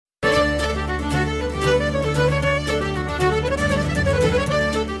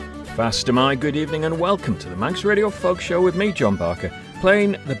Faster my good evening and welcome to the Manx Radio Folk Show with me, John Barker,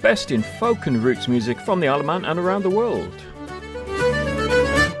 playing the best in folk and roots music from the Isle of Man and around the world.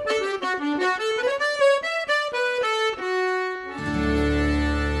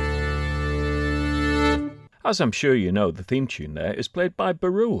 As I'm sure you know, the theme tune there is played by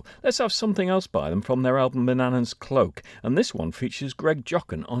Barrule. Let's have something else by them from their album Banana's Cloak, and this one features Greg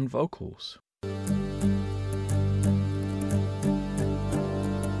Jochen on vocals.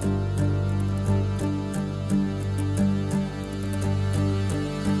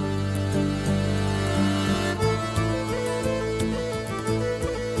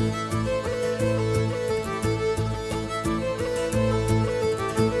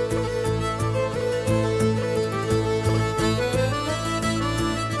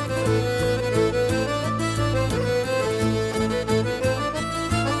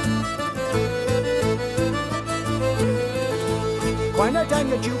 Quina dan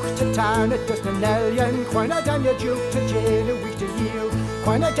your juke to town, it doesn't Nellion. Quina dan your juke to jail, a week to yield.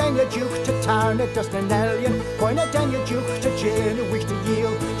 Quina dan your juke to town, it doesn't Nellion. Quina dan your juke to jail, a week to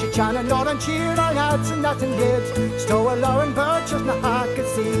yield. She chan and Lauren cheer, I had some nothing did. Stow a Lauren birches, na I could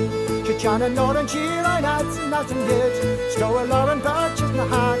see. She chan and Lauren cheer, I had some nothing did. Stow a Lauren birches, na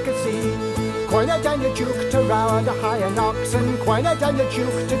I could see. Quina dan your juke to round a high and oxen. Quina dan your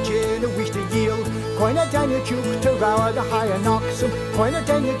juke to jail, a week to yield. Quina dan your juke to round a high and oxen. Quina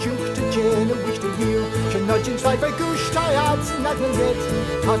dan your juke to jail, a week to yield. She nudging five by goose, tired, nothing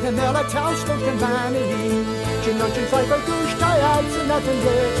yet. Taught him all a town, spoke and man and he. She nudging five by goose, tired, nothing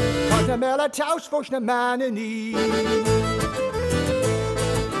yet. Taught him all a town, spoke and man and he.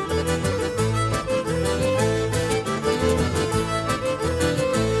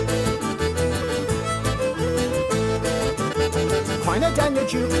 Quina dan your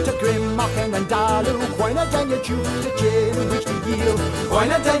juke to Grimmocken and Dalu. Quina dan your juke to jail, which to yield.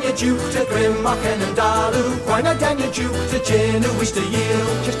 Quina dan your juke to Grimmocken and Dalu. Quina dan your juke to jail, which to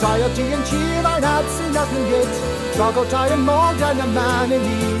yield. She's tired and cheer, I had seen nothing yet. Struggle tired more than a man in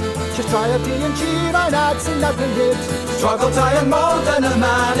need. She's tired and cheer, I had seen nothing yet. Struggle tired more than a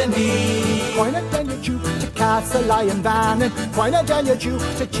man in need. Quina dan your juke to Castle Lion Bannon. Quina dan your juke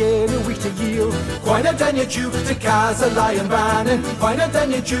to jail, which to yield. Quina dan your juke to Castle Lion Bannon. Quina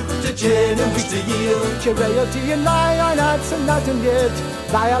dan your juke to jail, which to yield. She royalty and lion had some nothing yet.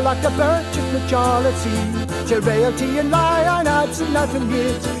 Lie like the birch in the jollity. She royalty and lion had some nothing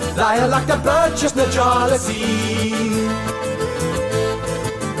yet. Lie like the birch in the jollity.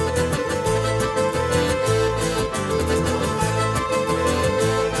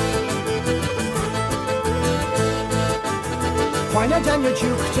 Quina dan your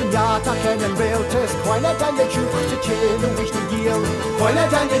juke to Nyartaken and Railtis. Quina dan your juke to Chain and Wish to Yield. Quina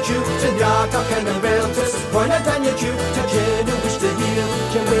dan your juke to Nyartaken and Railtis. Quina dan your juke to Chain and Wish to Yield.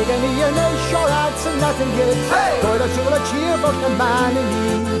 Jawigany and a sure had some nothing yet. Hey! But a sort of cheer for the man in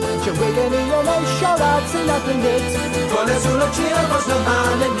need. Jawigany and a sure had some nothing yet. But a sort of cheer for the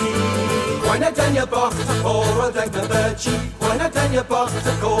man in need. Quina dan your box to pour a drink of birchie. Quina dan your box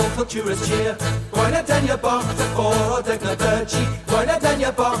to call for tourist cheer. Quina dan your box to pour a drink of birchie. Quina dan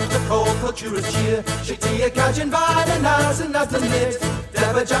your box to call for tourist cheer. She tea a cajun vine and has and nothing lit.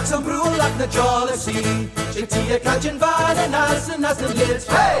 Deborah Jackson Brule like the jolly sea. She tea a cajun vine and has and nothing lit.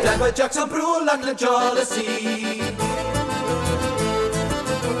 Hey! Deborah Jackson Brule like the jolly sea.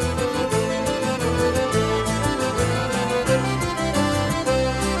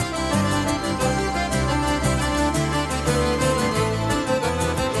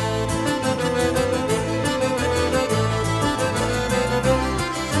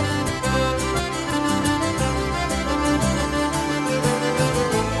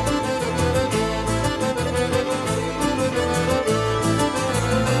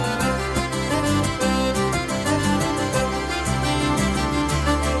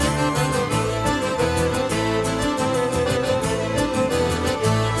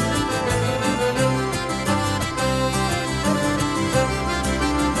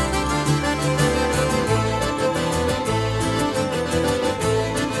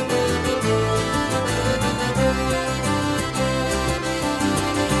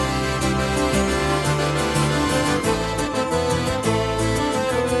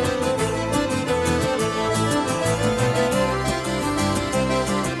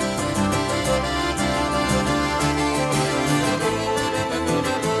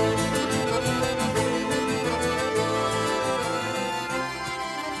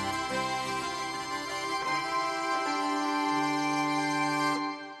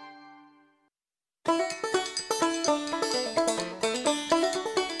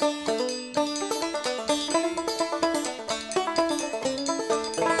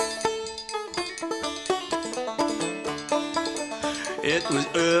 It was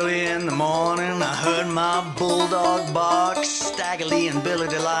early in the morning, I heard my bulldog bark. Stagger Lee and Billy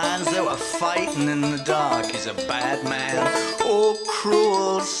DeLines, they were fighting in the dark. He's a bad man, oh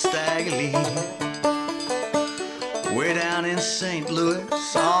cruel Stagger Lee. Way down in St. Louis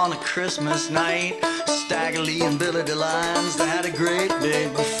on a Christmas night, Stagger Lee and Billy DeLines, they had a great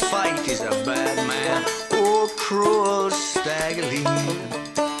big fight. He's a bad man, oh cruel Stagger Lee.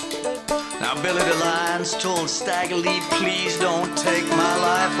 Now Billy DeLines told Stagger Lee, please don't take my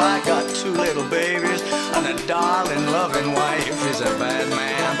life. I got 2 little babies and a darling loving wife. He's a bad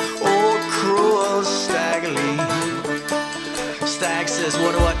man, oh cruel Stagger Lee. Stag says,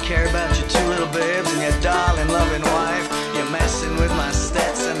 what do I care about your 2 little babes and your darling loving wife? You're messing with my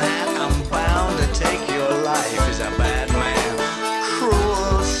Stetson hat, I'm bound to take your life. He's a bad man,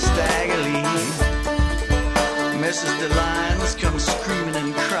 cruel Stagger Lee. Mrs. DeLines comes screaming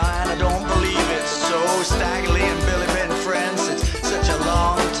and crying, I don't believe it's so. Stagger Lee and Billy been friends since such a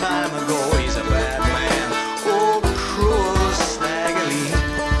long time ago. He's a bad man, oh cruel Stagger Lee.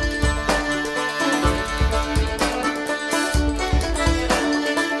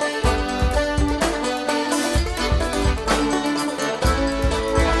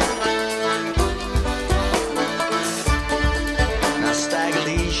 Now Stagger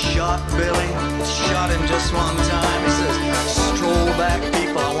Lee shot Billy, shot him just one time. He says, stroll back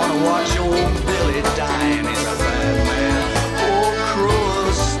people, I want to watch old Billy die. And he's a bad man, oh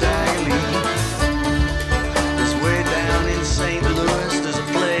cruel Stagger Lee. There's way down in St. Louis, there's a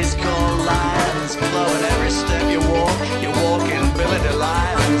place called Lions Club, and every step you walk, you're walking Billy the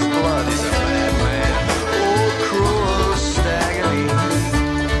Lion's blood. He's a bad man, oh cruel Stagger Lee.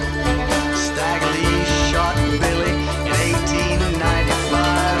 Stagger Lee shot Billy in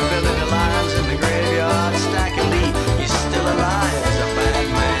 1895. Billy the Lion's in the graveyard. Stagger Lee, he's still alive. He's a bad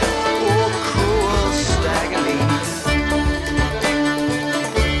man, oh cruel Stagger Lee.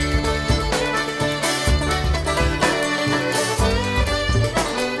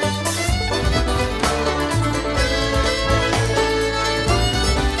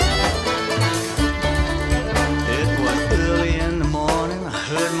 It was early in the morning, I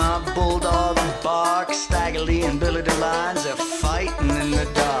heard my bulldog bark. Stagger Lee and Billy DeLines, they're fighting in the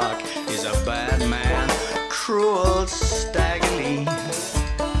dark. He's a bad man, cruel Stagger Lee.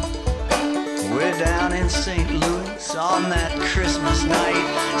 Way down in St. Louis on that Christmas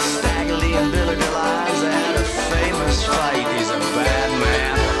night, Stagger Lee and Billy DeLines, they had a famous fight. He's a bad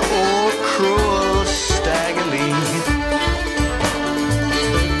man, oh cruel Stagger Lee.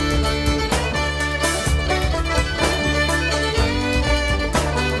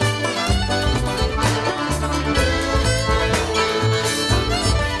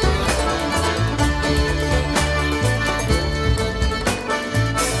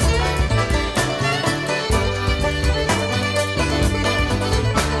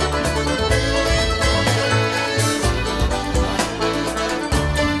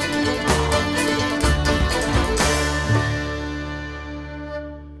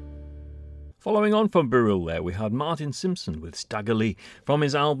 Following on from Barrule there, we had Martin Simpson with Stagger Lee from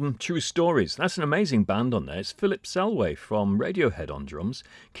his album True Stories. That's an amazing band on there. It's Philip Selway from Radiohead on drums,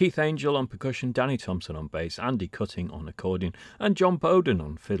 Keith Angel on percussion, Danny Thompson on bass, Andy Cutting on accordion, and John Bowden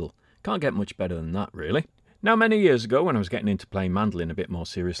on fiddle. Can't get much better than that, really. Now, many years ago, when I was getting into playing mandolin a bit more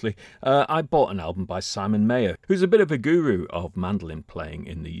seriously, I bought an album by Simon Mayer, who's a bit of a guru of mandolin playing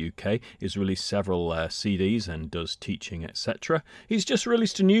in the UK. He's released several CDs and does teaching, etc. He's just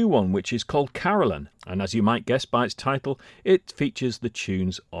released a new one, which is called Carolyn, and as you might guess by its title, it features the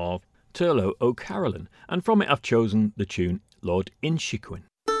tunes of Turlough O'Carolan, and from it I've chosen the tune Lord Inchiquin.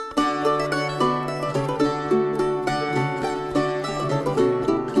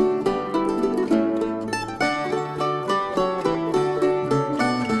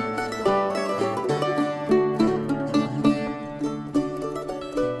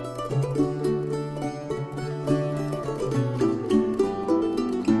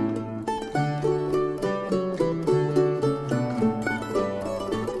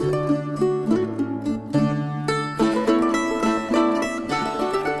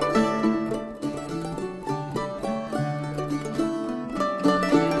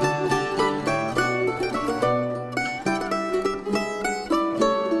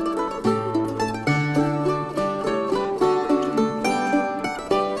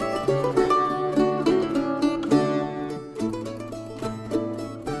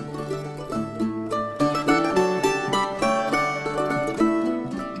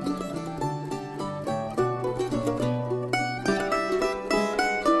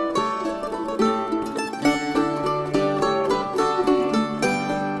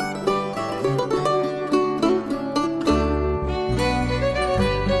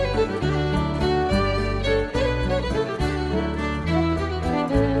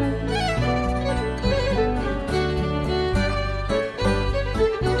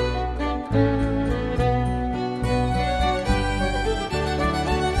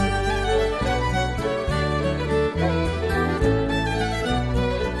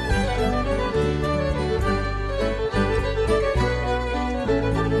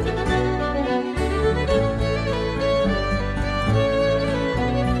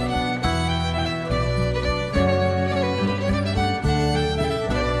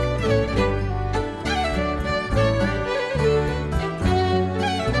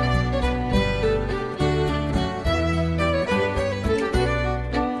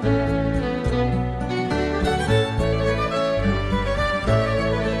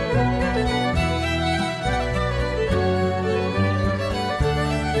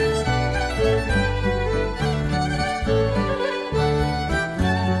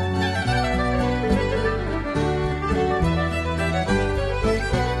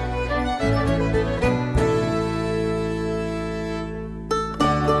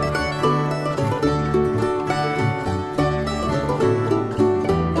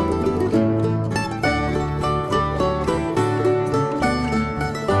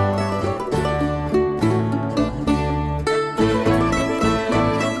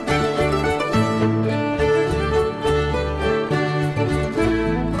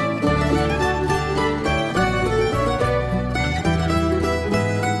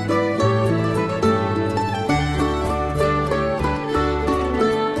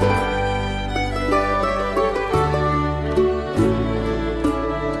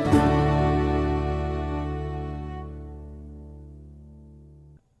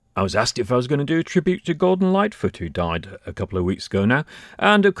 I was asked if I was going to do a tribute to Gordon Lightfoot, who died a couple of weeks ago now.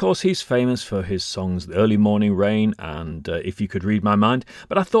 And of course, he's famous for his songs The Early Morning Rain and If You Could Read My Mind.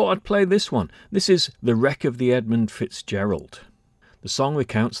 But I thought I'd play this one. This is The Wreck of the Edmund Fitzgerald. The song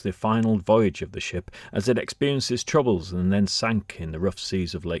recounts the final voyage of the ship as it experiences troubles and then sank in the rough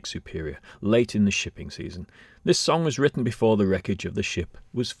seas of Lake Superior late in the shipping season. This song was written before the wreckage of the ship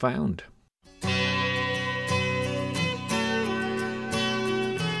was found.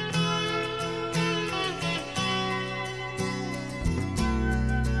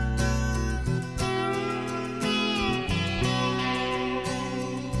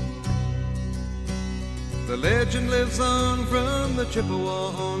 The legend lives on from the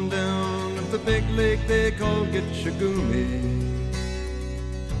Chippewa on down of the big lake they call Gitchagumi.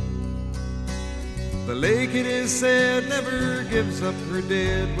 The lake, it is said, never gives up her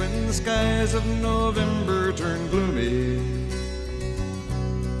dead when the skies of November turn gloomy.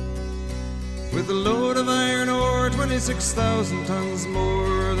 With a load of iron ore, 26,000 tons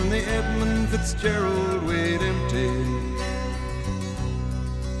more than the Edmund Fitzgerald weighed empty.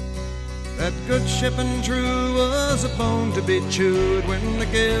 That good ship and true was a bone to be chewed when the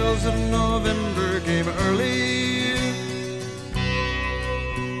gales of November came early.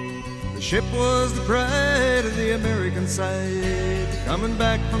 The ship was the pride of the American side, coming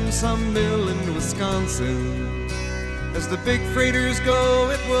back from some mill in Wisconsin. As the big freighters go,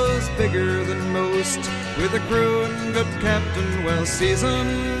 it was bigger than most, with a crew and good captain well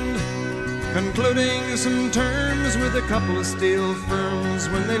seasoned, concluding some terms with a couple of steel firms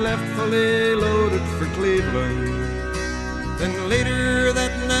when they left fully loaded for Cleveland. Then later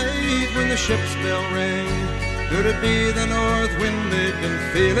that night when the ship's bell rang, could it be the north wind they'd been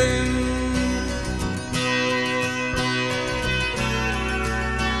feeling?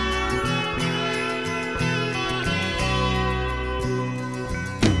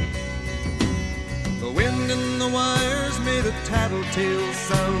 The wind in the wires made a tattletale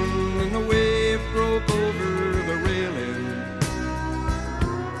sound, and the wave broke over the railing.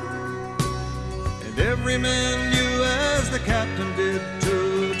 And every man knew, as the captain did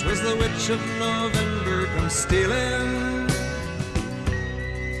too, 'twas the witch of November come stealing.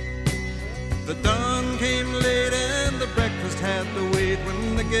 The dawn came late and the breakfast had to wait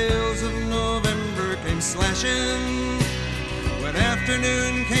when the gales of November came slashing. When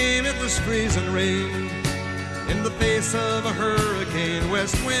afternoon came, it was freezing rain in the face of a hurricane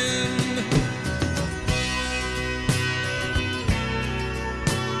west wind.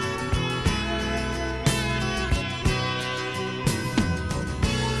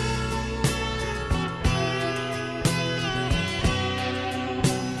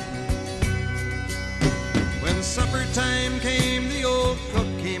 When supper time came, the old cook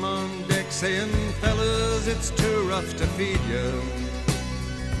came on deck saying, "Fellas, it's too rough to feed you."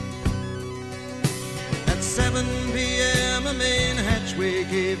 7 p.m. a main hatchway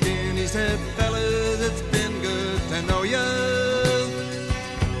caved in. He said, "Fellas, it's been good to know ya."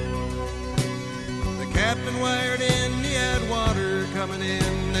 The captain wired in, he had water coming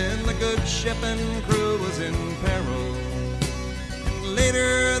in, and the good ship and crew was in peril. And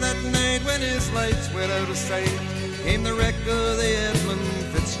later that night, when his lights went out of sight, came the wreck of the Edmund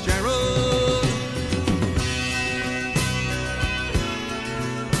Fitzgerald.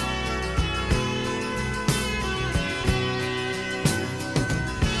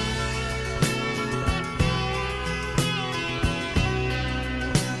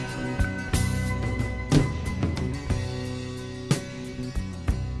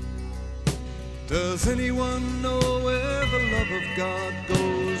 Does anyone know where the love of God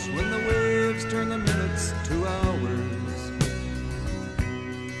goes when the waves turn the minutes to hours?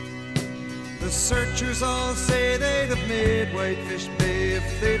 The searchers all say they'd have made Whitefish Bay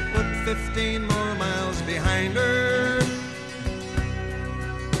if they'd put 15 more miles behind her.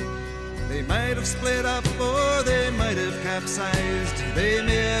 They might have split up or they might have capsized. They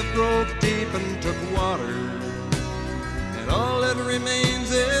may have broke deep and took water. And all that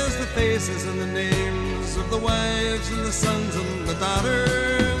remains is the faces and the names of the wives and the sons and the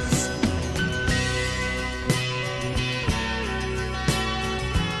daughters.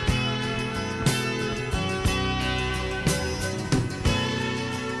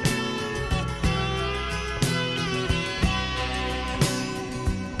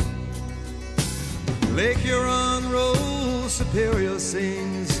 Lake Huron rolls, Superior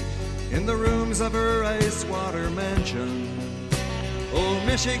sings in the rooms of her ice-water mansion. Old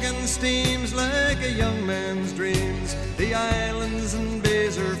Michigan steams like a young man's dreams. The islands and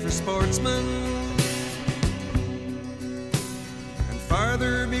bays are for sportsmen. And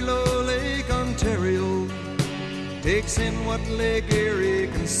farther below, Lake Ontario takes in what Lake Erie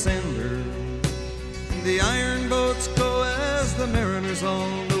can send her. The iron boats go as the mariners all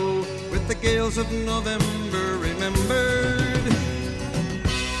know, with the gales of November remembered.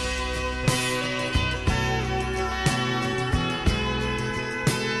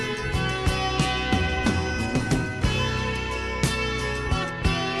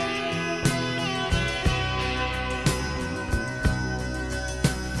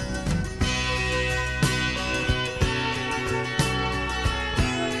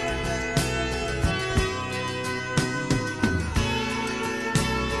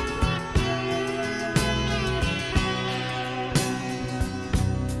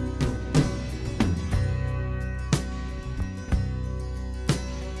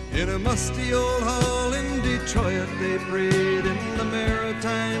 In a musty old hall in Detroit, they prayed in the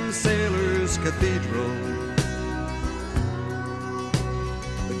Maritime Sailors' Cathedral.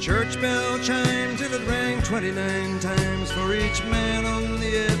 The church bell chimed till it rang 29 times for each man on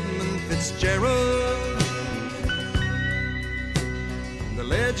the Edmund Fitzgerald. The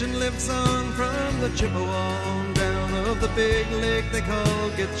legend lives on from the Chippewa on down of the big lake they call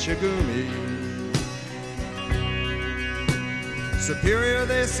Gitchagumi. Superior,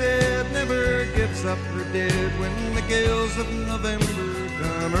 they said, never gives up her dead when the gales of November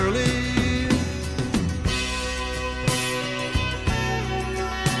come early.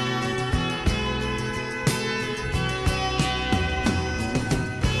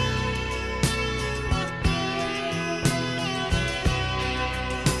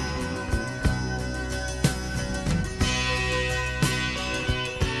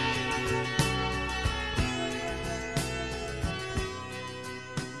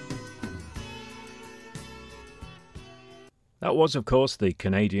 That was, of course, the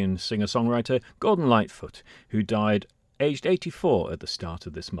Canadian singer-songwriter Gordon Lightfoot, who died aged 84 at the start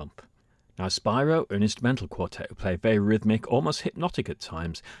of this month. Now, Spyro, an instrumental quartet who play very rhythmic, almost hypnotic at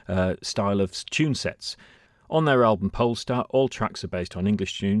times, style of tune sets. On their album Polestar, all tracks are based on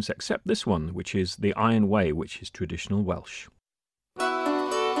English tunes, except this one, which is The Iron Way, which is traditional Welsh.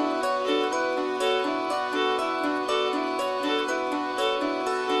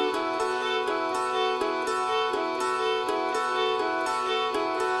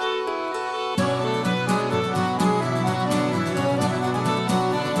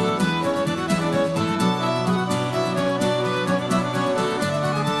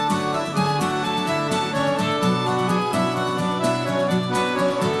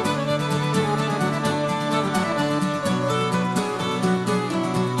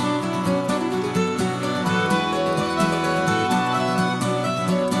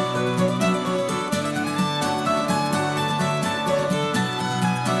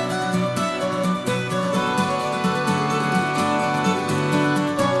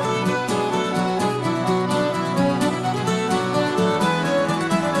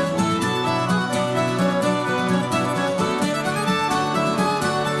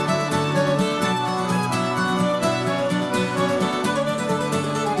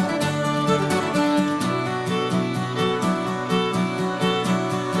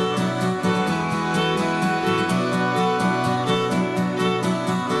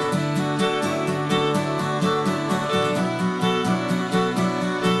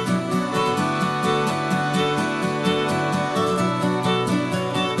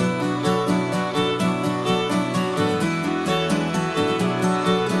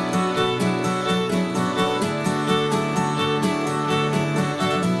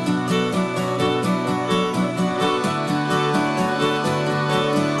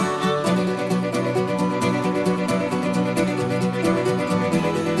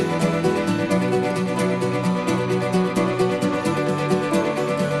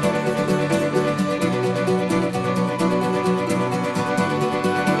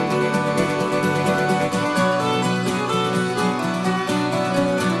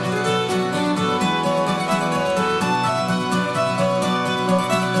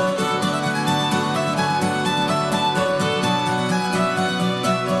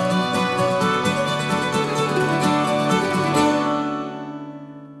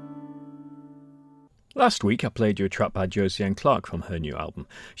 Last week I played you a track by Josie Ann Clarke from her new album.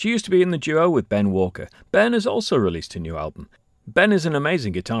 She used to be in the duo with Ben Walker. Ben has also released a new album. Ben is an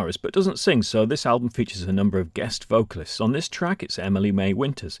amazing guitarist but doesn't sing, so this album features a number of guest vocalists. On this track it's Emily May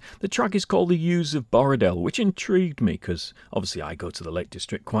Winters. The track is called The Yews of Borrowdale, which intrigued me because obviously I go to the Lake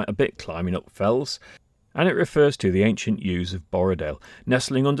District quite a bit, climbing up fells. And it refers to the ancient yews of Borrowdale.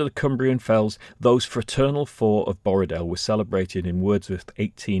 Nestling under the Cumbrian fells, those fraternal four of Borrowdale were celebrated in Wordsworth's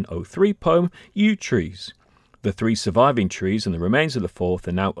 1803 poem, Yew Trees. The three surviving trees and the remains of the fourth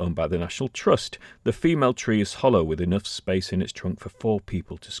are now owned by the National Trust. The female tree is hollow with enough space in its trunk for 4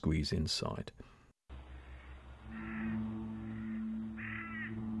 people to squeeze inside.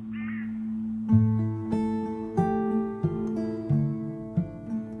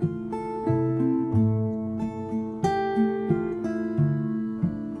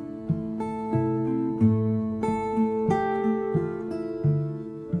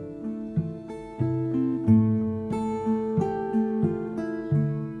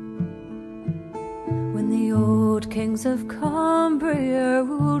 Kings of Cumbria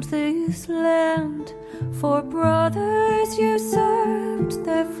ruled this land. 4 brothers usurped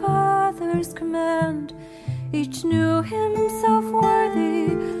their father's command. Each knew himself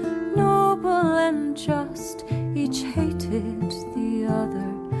worthy, noble and just. Each hated the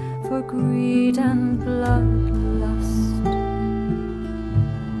other for greed and bloodlust.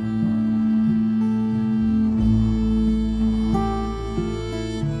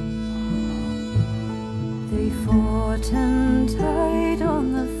 Fought and died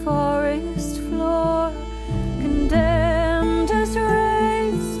on the forest floor, condemned as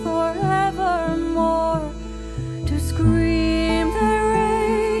wraiths forevermore, to scream their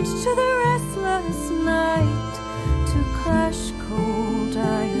rage to the restless night, to clash cold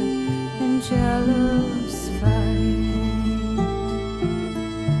iron in jealous fight.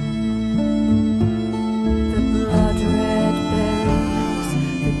 The blood-red berries,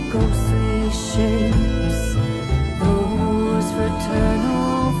 the ghostly shapes,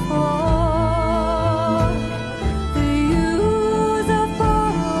 fraternal four, the yews of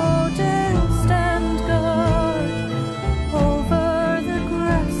Borrowdale stand guard over the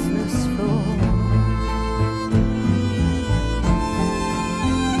grassless floor.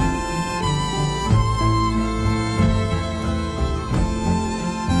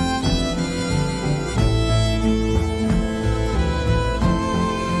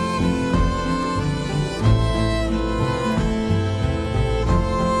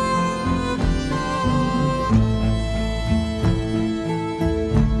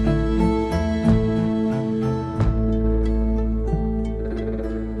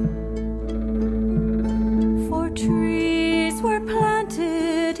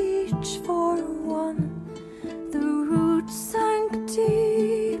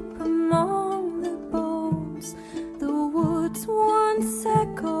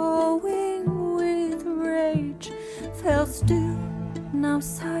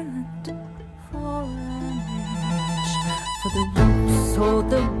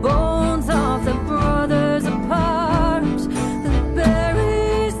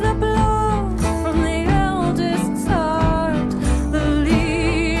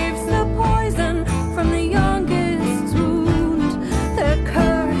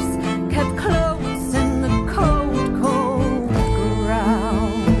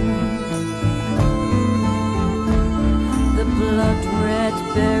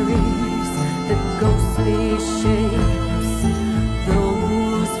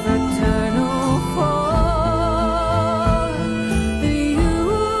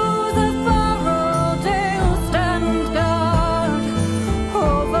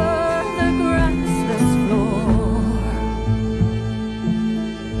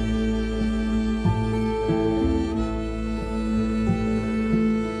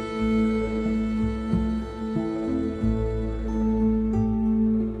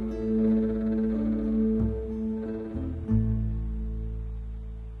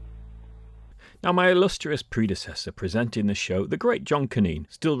 Now, my illustrious predecessor presenting the show, the great John Caneen,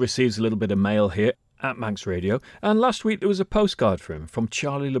 still receives a little bit of mail here at Manx Radio, and last week there was a postcard for him from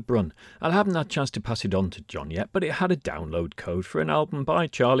Charlie LeBrun. I haven't had a chance to pass it on to John yet, but it had a download code for an album by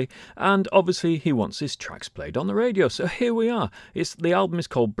Charlie, and obviously he wants his tracks played on the radio, so here we are. The album is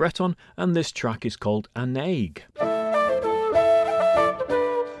called Breton, and this track is called Anaig.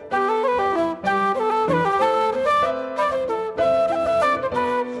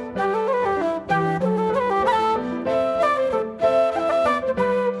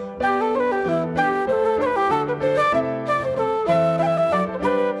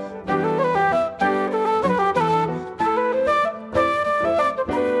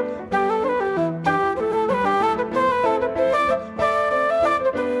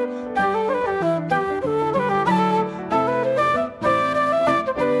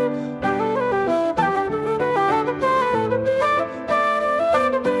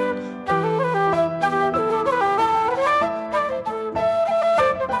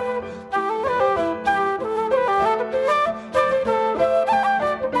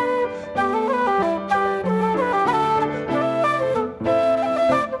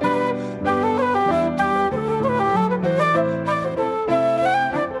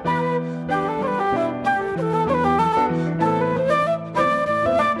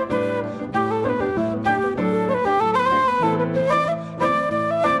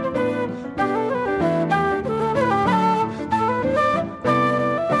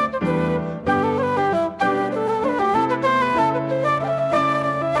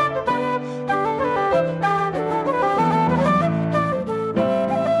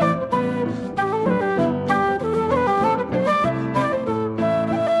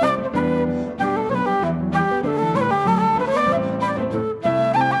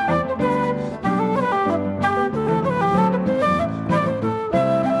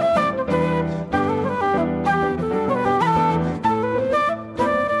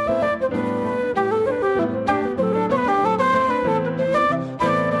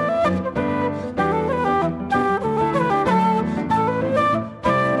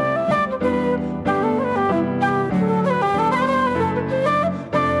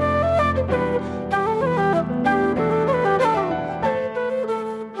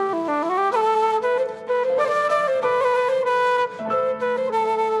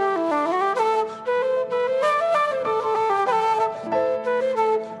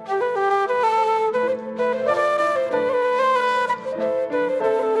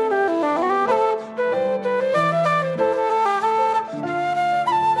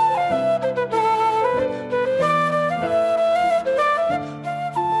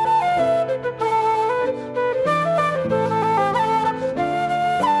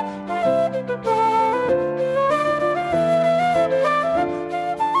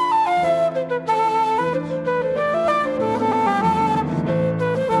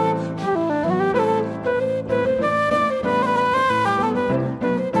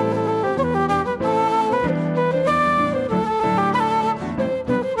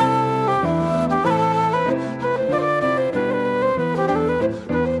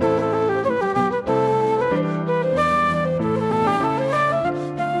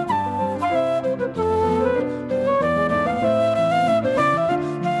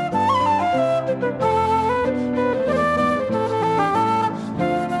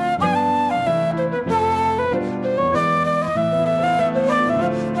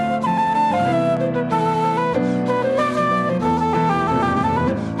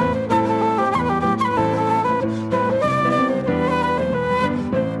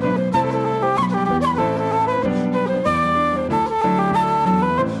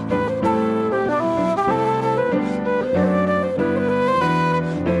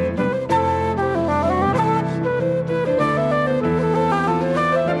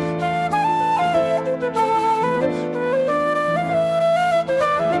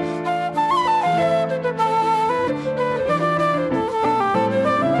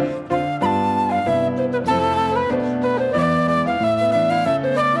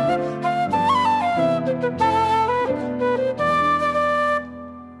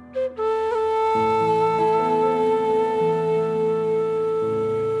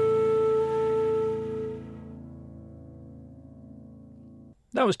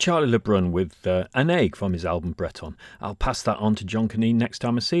 That was Charlie LeBrun with An Egg from his album Breton. I'll pass that on to John Caneen next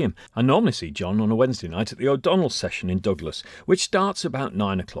time I see him. I normally see John on a Wednesday night at the O'Donnell session in Douglas, which starts about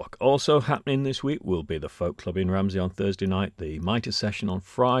 9 o'clock. Also happening this week will be the Folk Club in Ramsey on Thursday night, the Mitre session on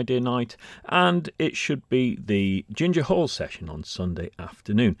Friday night, and it should be the Ginger Hall session on Sunday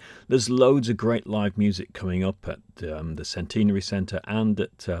afternoon. There's loads of great live music coming up at the Centenary Centre and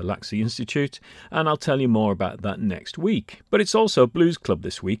at Laxey Institute, and I'll tell you more about that next week. But it's also Blues Club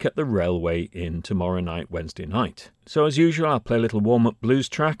this week at the Railway Inn tomorrow night, Wednesday night. So as usual, I'll play a little warm-up blues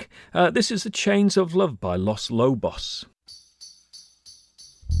track. This is The Chains of Love by Los Lobos.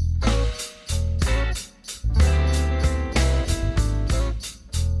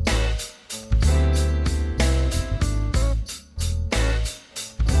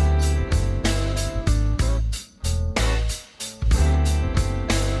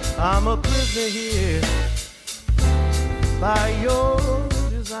 I'm a prisoner here by your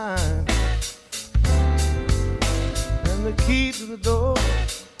design, and the key to the door,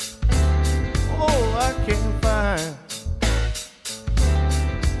 oh, I can't find.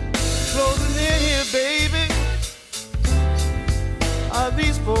 Closing in here, baby, are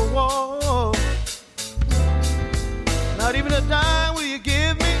these four walls? Not even a dime will you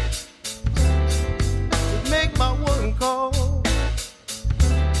give me to make my one call.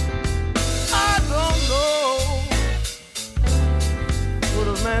 What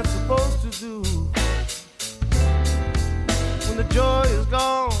a man's supposed to do when the joy is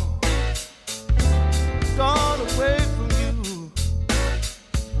gone away from you.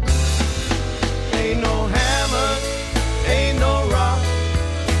 Ain't no hammer, ain't no rock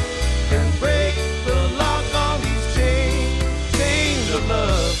can break the lock on these chains of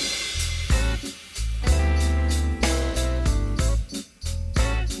love.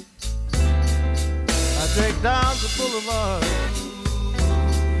 I drag down the boulevard,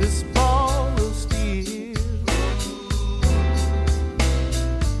 this ball of steel,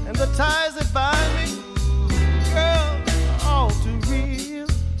 and the ties that bind me, girl, are all too real.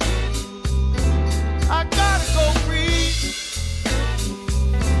 I gotta go free,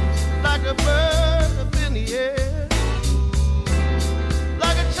 like a bird up in the air,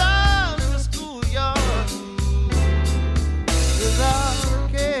 like a child in the schoolyard, without a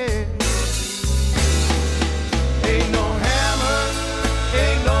care. Ain't no hammer,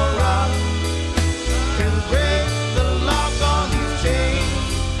 ain't no rock can break the lock on these chains.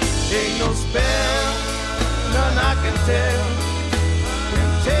 Ain't no spell, none I can tell can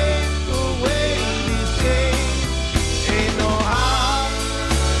take away these chains. Ain't no how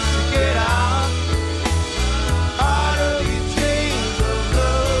to get out of these chains of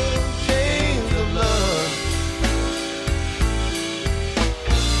love, chains of love.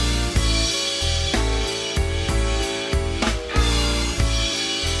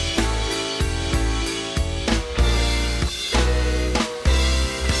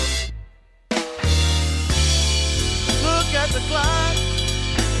 Look at the clock,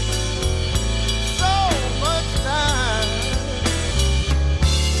 so much time.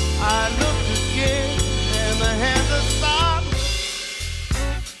 I looked again, and the hands are stopped.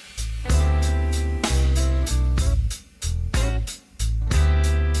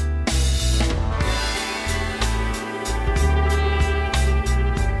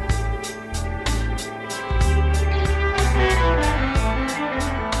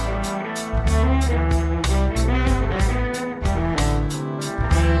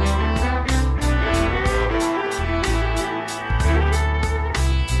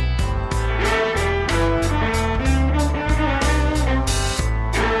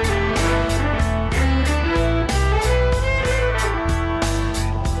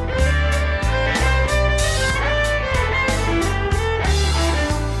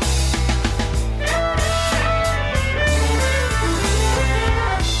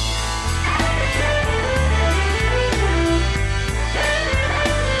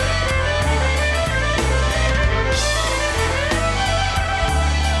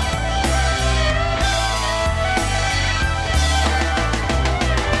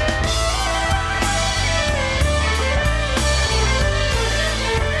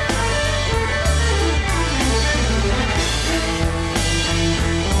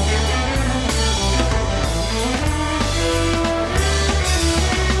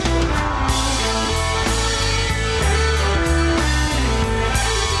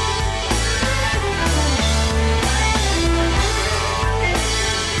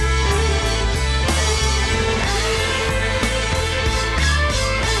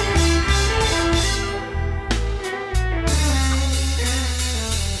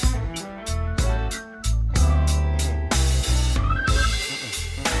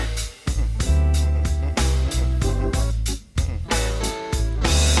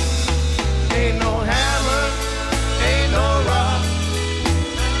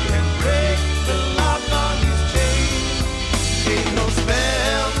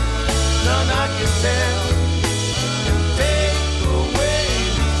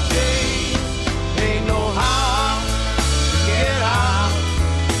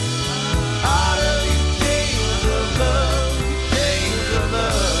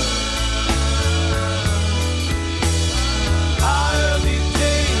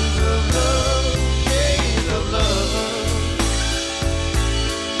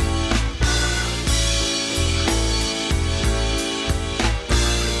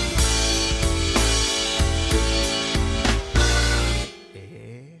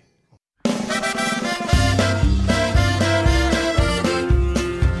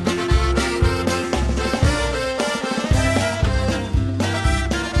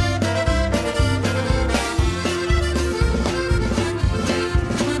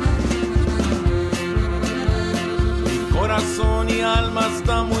 alma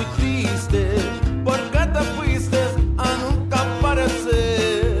está muy triste, porque te fuiste a nunca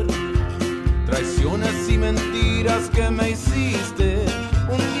aparecer. Traiciones y mentiras que me hiciste,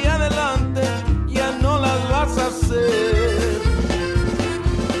 un día adelante ya no las vas a hacer.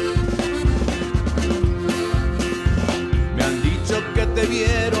 Me han dicho que te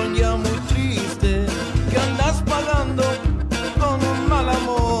vieron ya muy triste, que andas pagando con un mal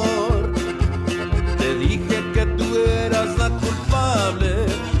amor. Te dije que tú eras la culpable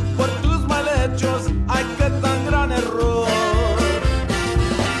por tus mal hechos, ay, qué tan gran error.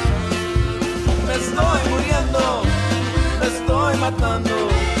 Me estoy muriendo, me estoy matando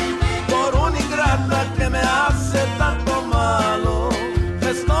por una ingrata que me hace tanto malo. Me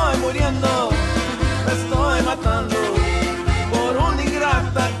estoy muriendo, me estoy matando por una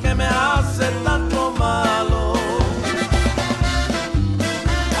ingrata que me hace tanto malo.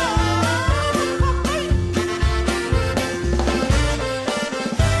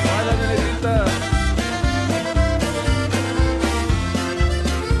 Baila, negrita.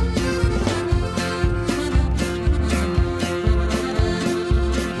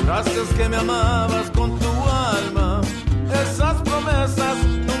 Juraste que me amabas con tu alma, esas promesas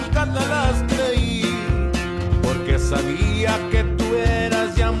nunca te las creí, porque sabía que tú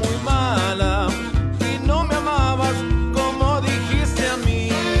eras ya muy mala y no me amabas como dijiste a mí.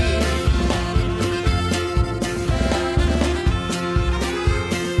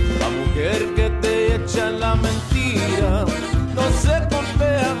 La mujer que te echa la mentira no se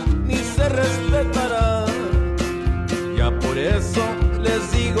golpea ni se respetará. Ya por eso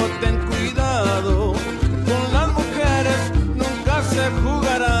les digo, ten cuidado, con las mujeres nunca se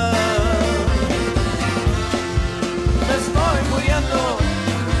jugará. Me estoy muriendo,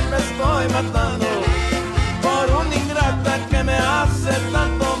 me estoy matando por una ingrata que me hace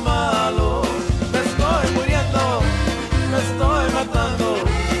tanto malo. Me estoy muriendo, me estoy matando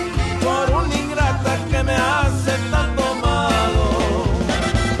por una ingrata que me hace tanto malo.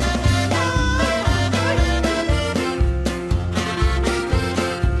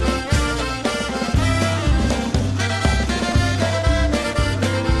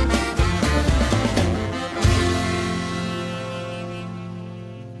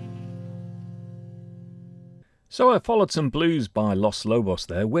 So I followed some blues by Los Lobos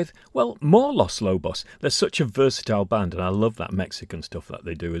there with, well, more Los Lobos. They're such a versatile band, and I love that Mexican stuff that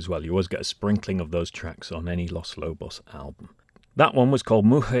they do as well. You always get a sprinkling of those tracks on any Los Lobos album. That one was called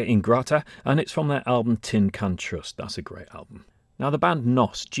Mujer Ingrata, and it's from their album Tin Can Trust. That's a great album. Now, the band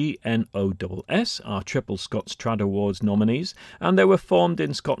Nos, Gnoss, are Triple Scots Trad Awards nominees, and they were formed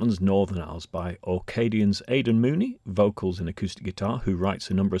in Scotland's Northern Isles by Orcadians Aidan Mooney, vocals and acoustic guitar, who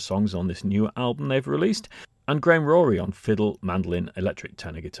writes a number of songs on this new album they've released, and Graham Rory on fiddle, mandolin, electric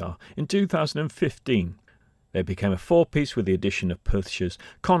tenor guitar in 2015. They became a four-piece with the addition of Perthshire's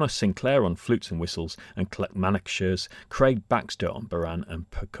Connor Sinclair on flutes and whistles and Clackmannankshire's Craig Baxter on baran and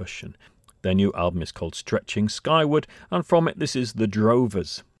percussion. Their new album is called Stretching Skyward, and from it this is The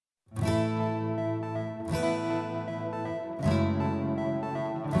Drovers.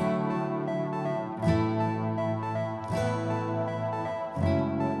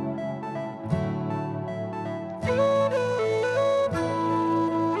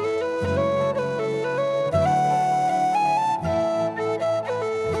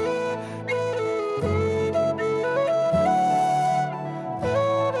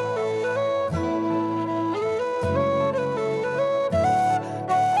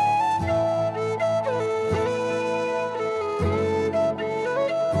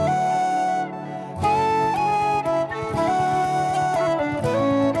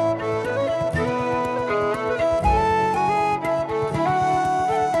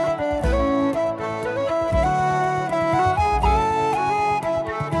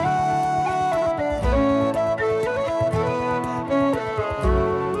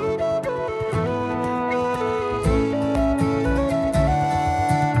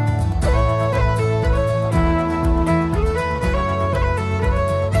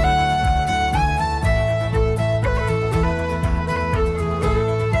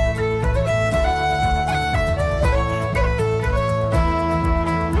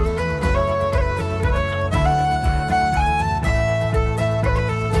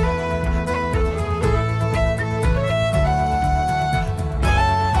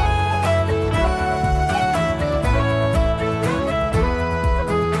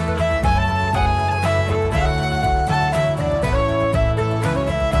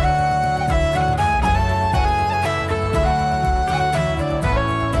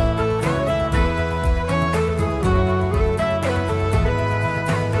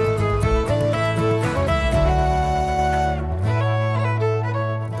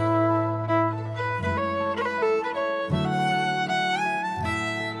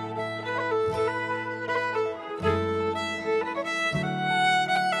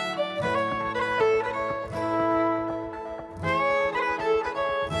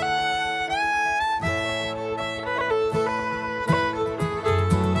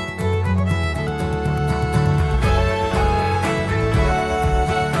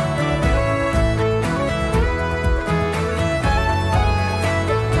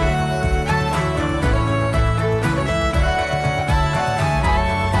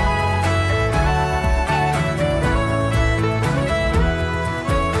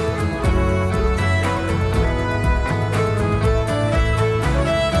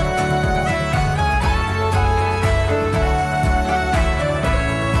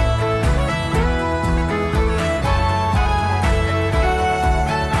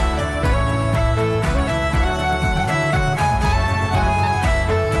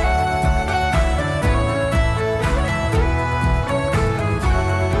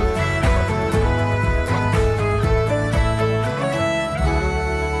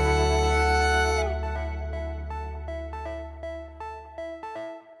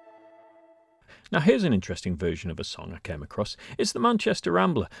 Now here's an interesting version of a song I came across. It's the Manchester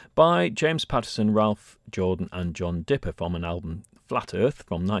Rambler by James Patterson, Ralph Jordan and John Dipper from an album Flat Earth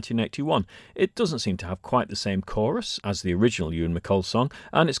from 1981. It doesn't seem to have quite the same chorus as the original Ewan MacColl song,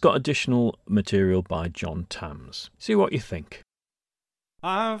 and it's got additional material by John Tams. See what you think.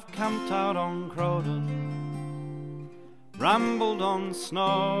 I've camped out on Crowden, rambled on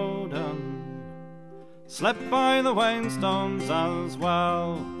Snowdon, slept by the Wainstones as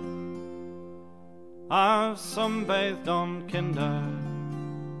well. I've sunbathed on Kinder,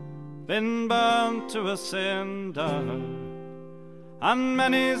 been burnt to a cinder, and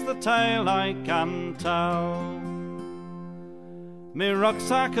many's the tale I can tell. Me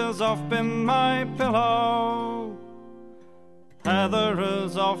rucksack has oft been my pillow, heather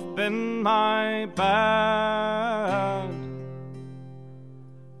has oft been my bed,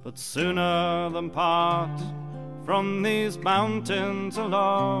 but sooner than part from these mountains of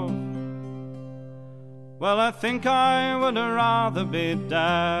love, well, I think I would rather be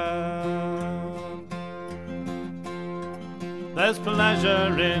dead. There's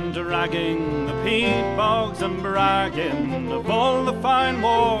pleasure in dragging the peat bogs and bragging of all the fine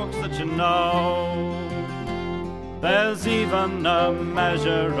walks that you know. There's even a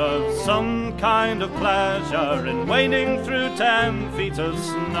measure of some kind of pleasure in wading through 10 feet of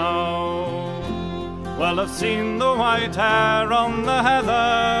snow. Well, I've seen the white hair on the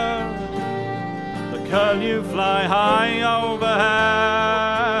heather, curlew fly high overhead,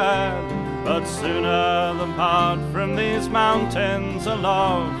 but sooner than part from these mountains of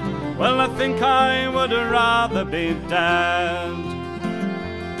love, well, I think I would rather be dead.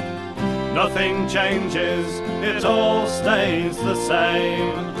 Nothing changes, it all stays the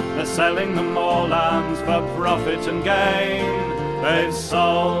same. They're selling the moorlands for profit and gain. They've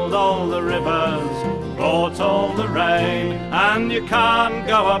sold all the rivers, bought all the rain, and you can't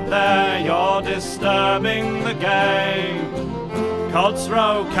go up there, you're disturbing the game. Cod's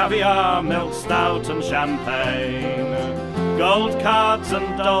roe, caviar, milk stout and champagne, gold cards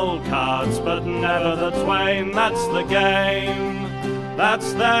and old cards, but never the twain. That's the game,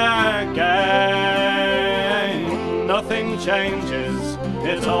 that's their game. Nothing changes,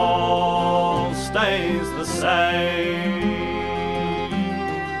 it all stays the same.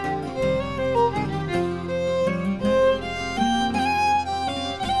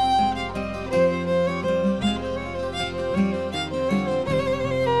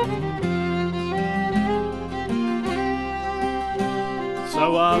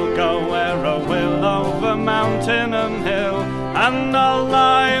 So I'll go where I will, over mountain and hill, and I'll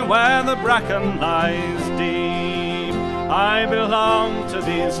lie where the bracken lies deep. I belong to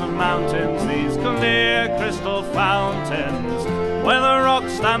these mountains, these clear crystal fountains, where the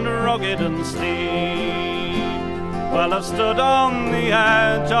rocks stand rugged and steep. Well, I've stood on the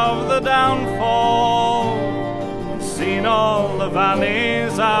edge of the downfall, seen all the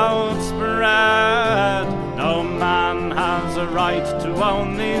valleys outspread. No man has a right to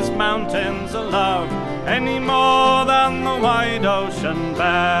own these mountains of love any more than the wide ocean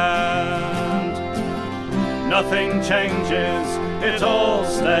bed. Nothing changes, it all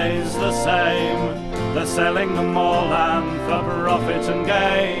stays the same. They're selling the moorland for profit and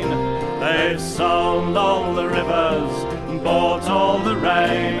gain. They've sold all the rivers, bought all the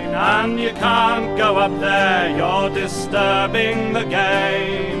rain, and you can't go up there, you're disturbing the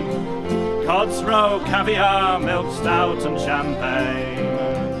game. Cod's roe, caviar, milk stout and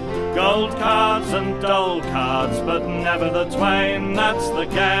champagne, gold cards and old cards, but never the twain. That's the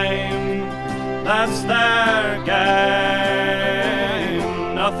game, that's their game.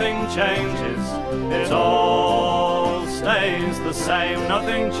 Nothing changes, it all stays the same.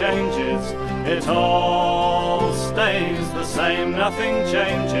 Nothing changes, it all stays the same. Nothing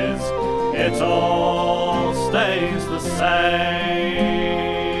changes, it all stays the same.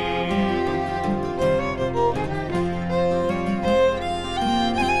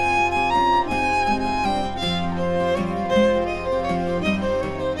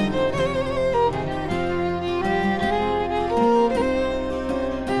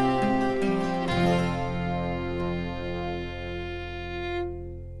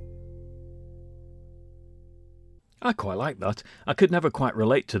 I quite like that. I could never quite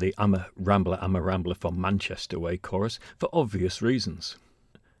relate to the I'm a Rambler from Manchester way chorus for obvious reasons.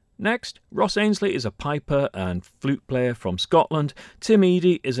 Next, Ross Ainsley is a piper and flute player from Scotland. Tim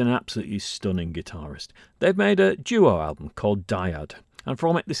Eadie is an absolutely stunning guitarist. They've made a duo album called Dyad, and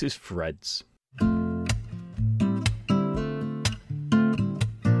from it this is Freds.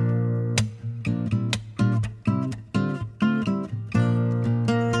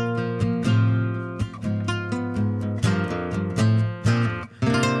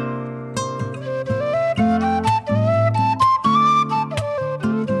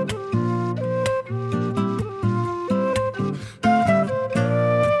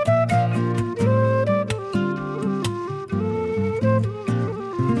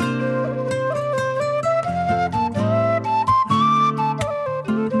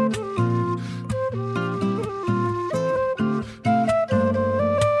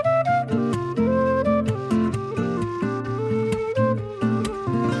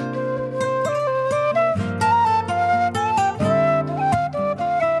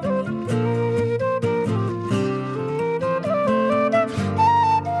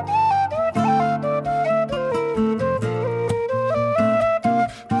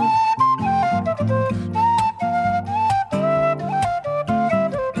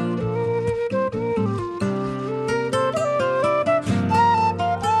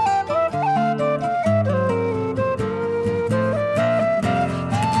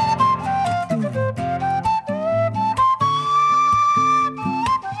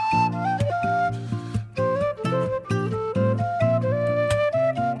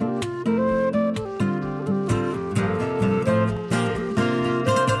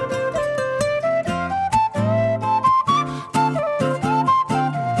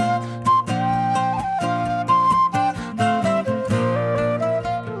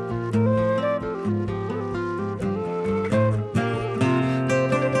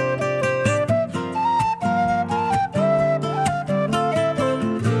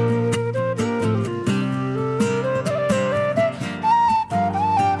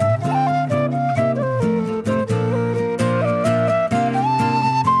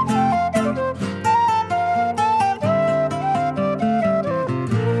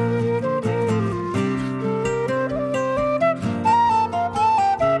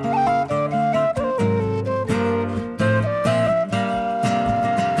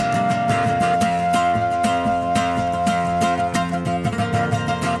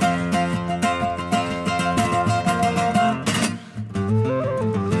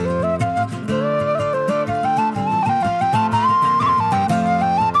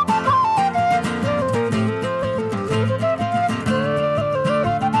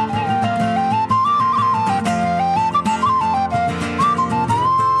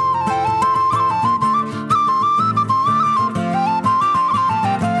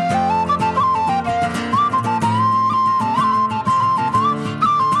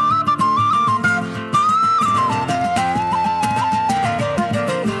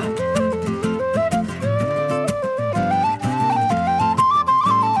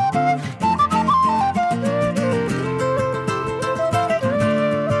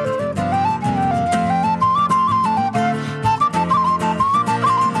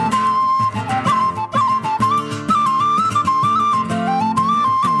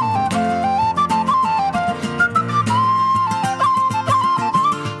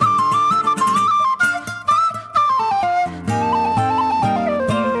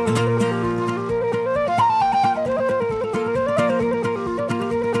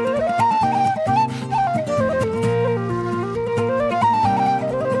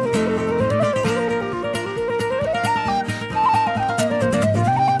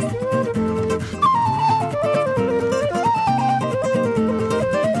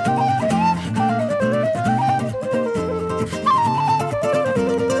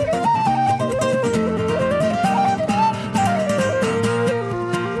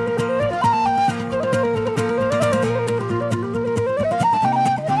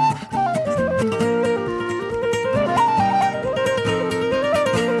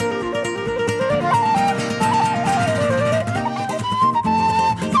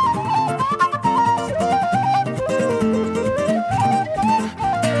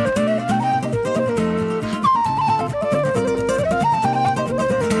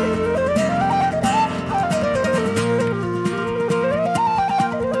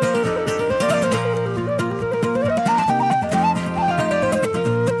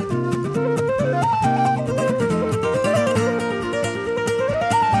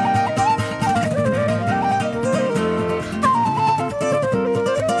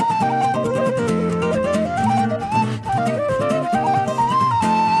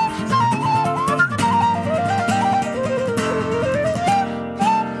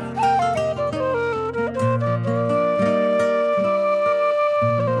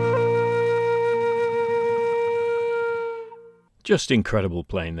 Just incredible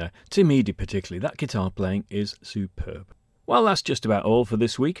playing there. Tim Eady particularly, that guitar playing is superb. Well, that's just about all for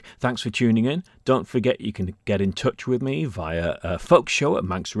this week. Thanks for tuning in. Don't forget you can get in touch with me via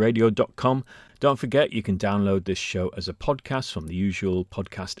folkshow@manxradio.com. Don't forget you can download this show as a podcast from the usual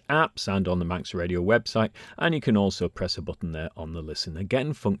podcast apps and on the Manx Radio website, and you can also press a button there on the Listen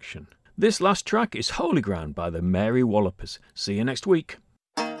Again function. This last track is Holy Ground by the Mary Wallopers. See you next week.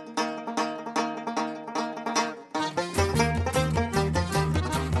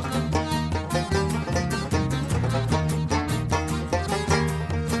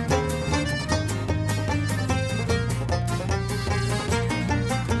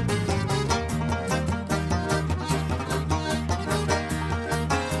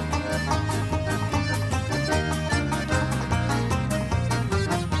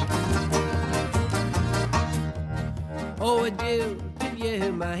 Oh, adieu to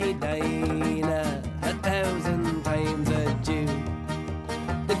you, my Dinah, 1,000 times adieu.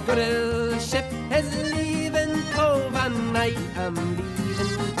 The good old ship is leaving Cove and I am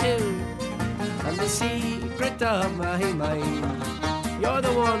leaving too. And the secret of my mind, you're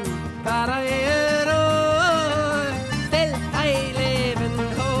the one that I adore. Still I live and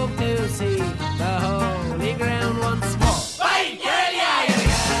hope to see the holy ground once more. Fine girl, yeah, you're the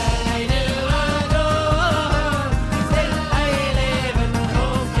girl I do adore. Still I live and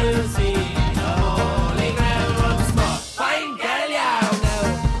hope to see the holy ground once more. Fine girl, yeah, now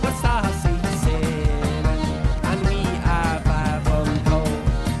we're saucy sailing and we are far from home.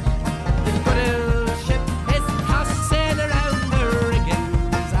 The good old ship is tossing around, the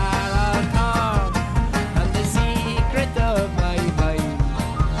riggings are all torn, and the secret of my mind,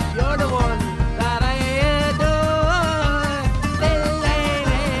 you're the one that I adore. Still I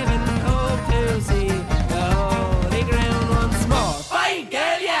live and hope to see the holy ground once more. Fine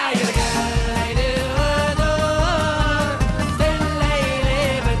girl, yeah, you're the girl I do adore. Still I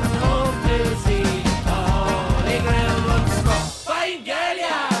live and hope to see the holy ground once more. Fine girl,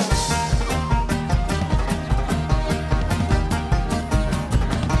 yeah.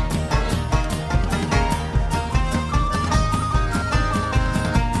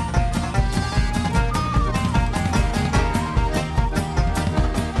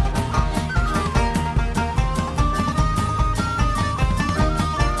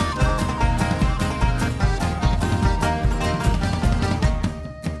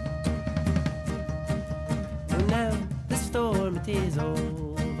 And now the storm it is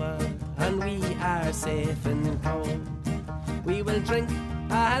over, and we are safe and home. We will drink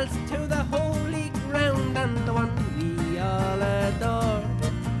a health to the holy ground and the one we all